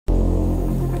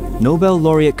Nobel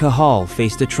laureate Cajal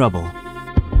faced a trouble.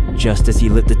 Just as he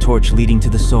lit the torch leading to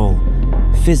the soul,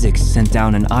 physics sent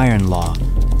down an iron law,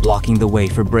 blocking the way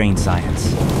for brain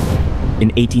science. In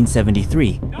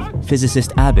 1873,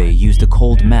 physicist Abbe used a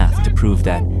cold math to prove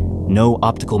that no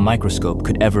optical microscope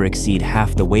could ever exceed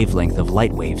half the wavelength of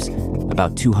light waves,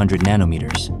 about 200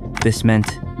 nanometers. This meant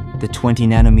the 20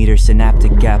 nanometer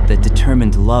synaptic gap that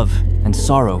determined love and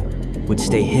sorrow would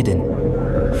stay hidden.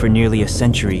 For nearly a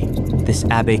century, this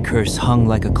Abbe curse hung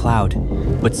like a cloud,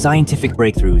 but scientific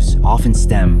breakthroughs often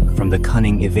stem from the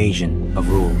cunning evasion of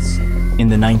rules. In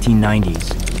the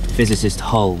 1990s, physicist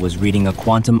Hull was reading a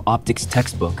quantum optics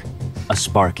textbook. A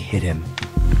spark hit him.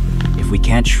 If we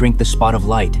can't shrink the spot of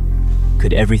light,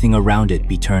 could everything around it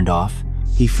be turned off?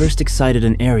 He first excited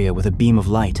an area with a beam of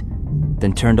light,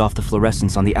 then turned off the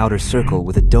fluorescence on the outer circle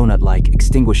with a donut-like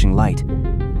extinguishing light,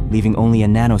 leaving only a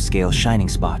nanoscale shining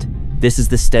spot. This is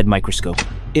the STED microscope.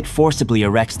 It forcibly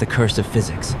erects the curse of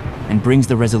physics and brings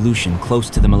the resolution close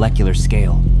to the molecular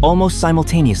scale. Almost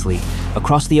simultaneously,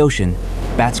 across the ocean,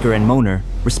 Batsker and Moner,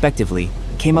 respectively,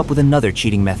 came up with another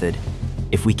cheating method.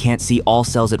 If we can't see all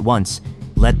cells at once,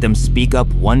 let them speak up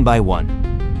one by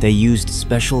one. They used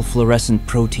special fluorescent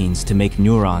proteins to make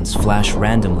neurons flash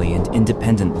randomly and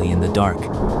independently in the dark.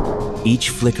 Each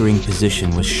flickering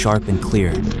position was sharp and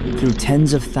clear. Through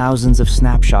tens of thousands of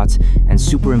snapshots and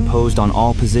superimposed on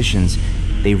all positions,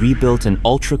 they rebuilt an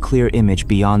ultra-clear image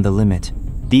beyond the limit.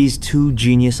 These two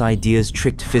genius ideas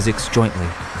tricked physics jointly,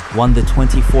 won the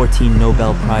 2014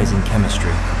 Nobel Prize in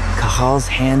Chemistry. Cajal's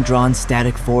hand-drawn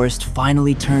static forest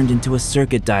finally turned into a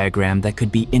circuit diagram that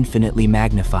could be infinitely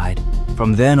magnified.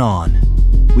 From then on,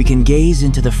 we can gaze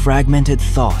into the fragmented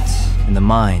thoughts in the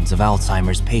minds of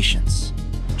Alzheimer's patients,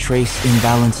 trace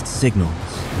imbalanced signals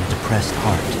in a depressed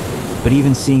heart. But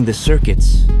even seeing the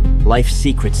circuits, life's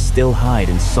secrets still hide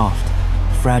in soft,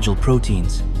 fragile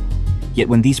proteins. Yet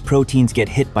when these proteins get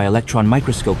hit by electron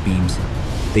microscope beams,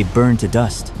 they burn to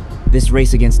dust. This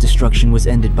race against destruction was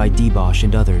ended by Debosch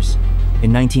and others.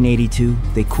 In 1982,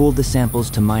 they cooled the samples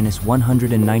to minus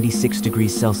 196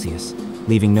 degrees Celsius,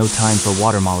 leaving no time for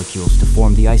water molecules to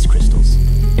form the ice crystals.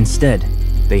 Instead,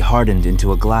 they hardened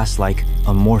into a glass-like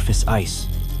amorphous ice.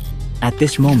 At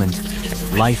this moment,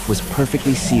 life was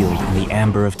perfectly sealed in the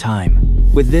amber of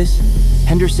time. With this,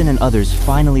 Henderson and others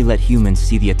finally let humans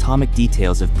see the atomic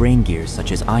details of brain gears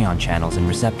such as ion channels and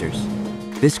receptors.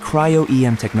 This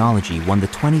cryo-EM technology won the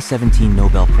 2017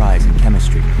 Nobel Prize in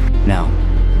Chemistry. Now,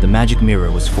 the magic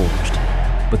mirror was forged,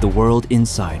 but the world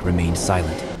inside remained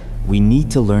silent. We need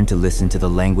to learn to listen to the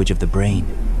language of the brain.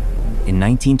 In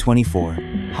 1924,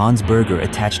 Hans Berger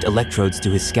attached electrodes to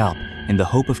his scalp in the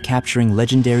hope of capturing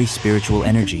legendary spiritual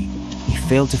energy. He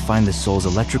failed to find the soul's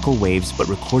electrical waves but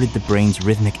recorded the brain's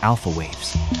rhythmic alpha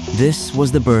waves. This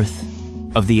was the birth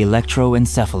of the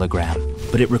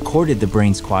electroencephalogram, but it recorded the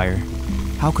brain's choir.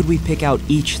 How could we pick out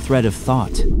each thread of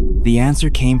thought? The answer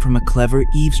came from a clever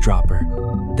eavesdropper,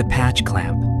 the patch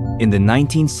clamp. In the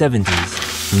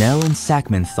 1970s, Neher and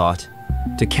Sakmann thought,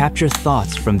 to capture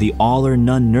thoughts from the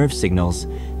all-or-none nerve signals,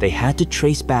 they had to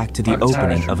trace back to the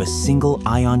opening of a single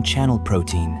ion channel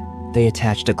protein. They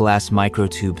attached a glass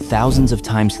microtube thousands of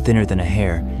times thinner than a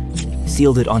hair,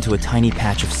 sealed it onto a tiny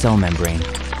patch of cell membrane,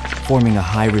 forming a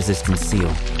high-resistance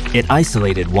seal. It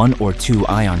isolated one or two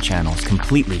ion channels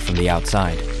completely from the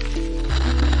outside.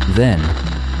 Then,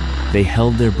 they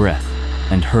held their breath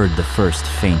and heard the first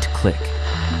faint click,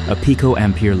 a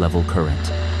picoampere level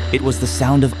current. It was the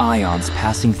sound of ions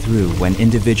passing through when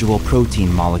individual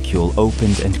protein molecule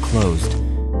opened and closed,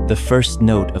 the first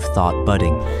note of thought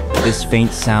budding. This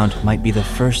faint sound might be the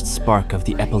first spark of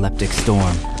the epileptic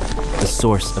storm, the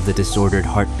source of the disordered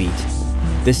heartbeat.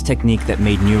 This technique that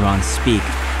made neurons speak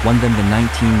won them the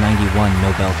 1991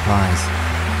 Nobel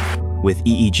Prize. With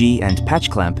EEG and patch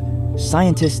clamp,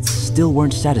 scientists still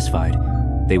weren't satisfied.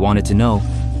 They wanted to know,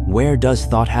 where does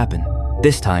thought happen?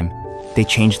 This time, they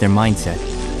changed their mindset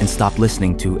and stopped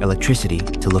listening to electricity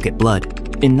to look at blood.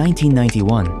 In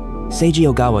 1991,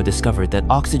 Seiji Ogawa discovered that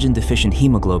oxygen-deficient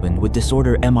hemoglobin would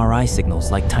disorder MRI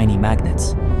signals like tiny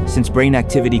magnets. Since brain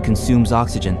activity consumes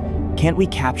oxygen, can't we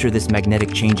capture this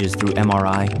magnetic changes through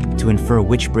MRI to infer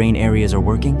which brain areas are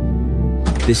working?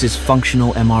 This is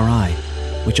functional MRI,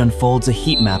 which unfolds a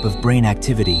heat map of brain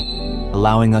activity,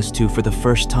 allowing us to, for the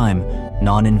first time,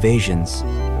 non-invasions,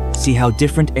 see how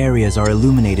different areas are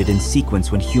illuminated in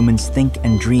sequence when humans think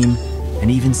and dream, and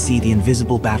even see the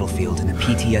invisible battlefield in a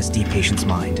PTSD patient's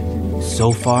mind.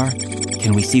 So far,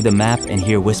 can we see the map and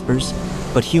hear whispers?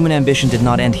 But human ambition did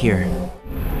not end here.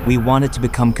 We wanted to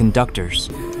become conductors.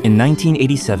 In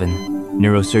 1987,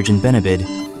 Neurosurgeon Benabid,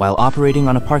 while operating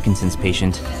on a Parkinson's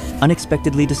patient,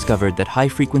 unexpectedly discovered that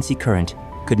high-frequency current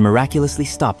could miraculously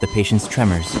stop the patient's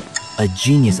tremors. A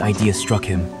genius idea struck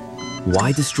him.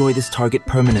 Why destroy this target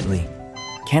permanently?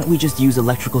 Can't we just use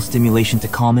electrical stimulation to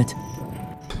calm it?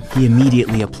 He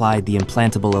immediately applied the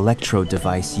implantable electrode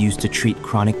device used to treat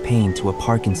chronic pain to a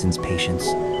Parkinson's patient.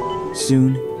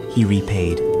 Soon, he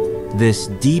repaid. This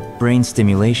deep brain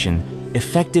stimulation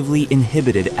effectively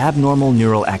inhibited abnormal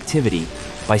neural activity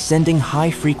by sending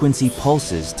high-frequency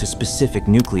pulses to specific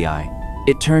nuclei.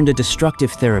 It turned a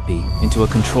destructive therapy into a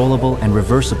controllable and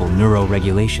reversible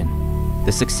neuroregulation.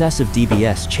 The success of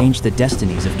DBS changed the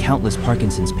destinies of countless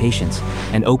Parkinson's patients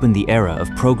and opened the era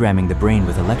of programming the brain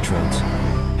with electrodes.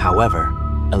 However,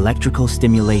 electrical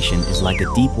stimulation is like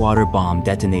a deep-water bomb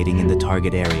detonating in the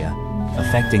target area,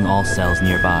 affecting all cells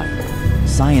nearby.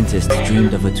 Scientists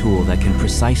dreamed of a tool that can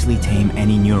precisely tame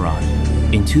any neuron.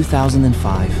 In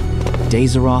 2005,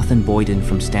 Dazaroth and Boyden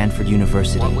from Stanford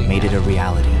University made it a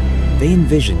reality. They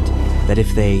envisioned that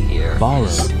if they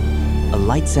borrowed a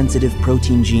light-sensitive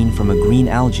protein gene from a green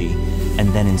algae and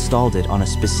then installed it on a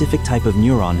specific type of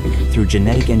neuron through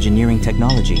genetic engineering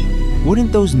technology,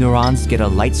 wouldn't those neurons get a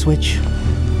light switch?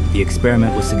 The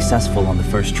experiment was successful on the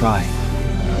first try.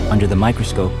 Under the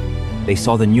microscope, they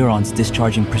saw the neurons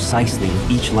discharging precisely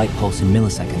with each light pulse in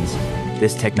milliseconds.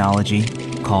 This technology,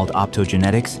 called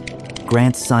Optogenetics,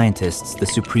 grants scientists the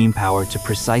supreme power to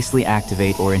precisely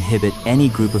activate or inhibit any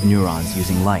group of neurons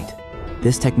using light.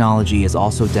 This technology is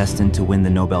also destined to win the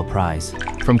Nobel Prize.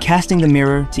 From casting the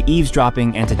mirror to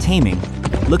eavesdropping and to taming,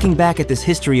 looking back at this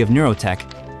history of neurotech,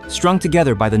 strung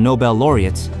together by the Nobel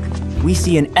laureates, we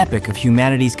see an epic of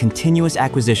humanity's continuous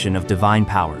acquisition of divine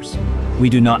powers. We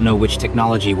do not know which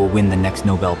technology will win the next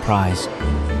Nobel Prize,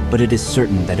 but it is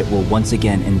certain that it will once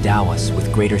again endow us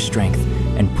with greater strength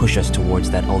and push us towards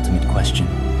that ultimate question.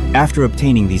 After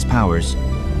obtaining these powers,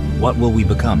 what will we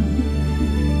become?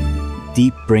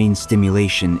 Deep brain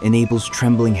stimulation enables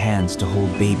trembling hands to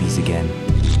hold babies again.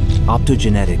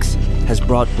 Optogenetics has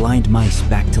brought blind mice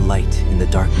back to light in the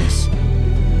darkness.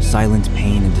 Silent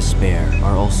pain and despair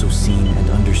are also seen and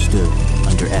understood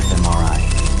under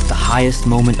fMRI. The highest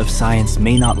moment of science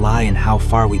may not lie in how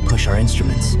far we push our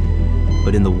instruments,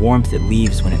 but in the warmth it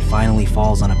leaves when it finally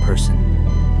falls on a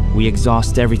person. We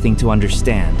exhaust everything to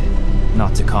understand,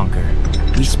 not to conquer.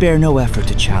 We spare no effort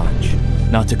to challenge,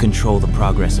 not to control the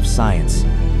progress of science,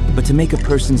 but to make a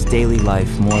person's daily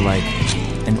life more like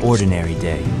an ordinary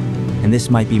day. And this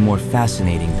might be more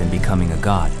fascinating than becoming a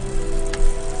god.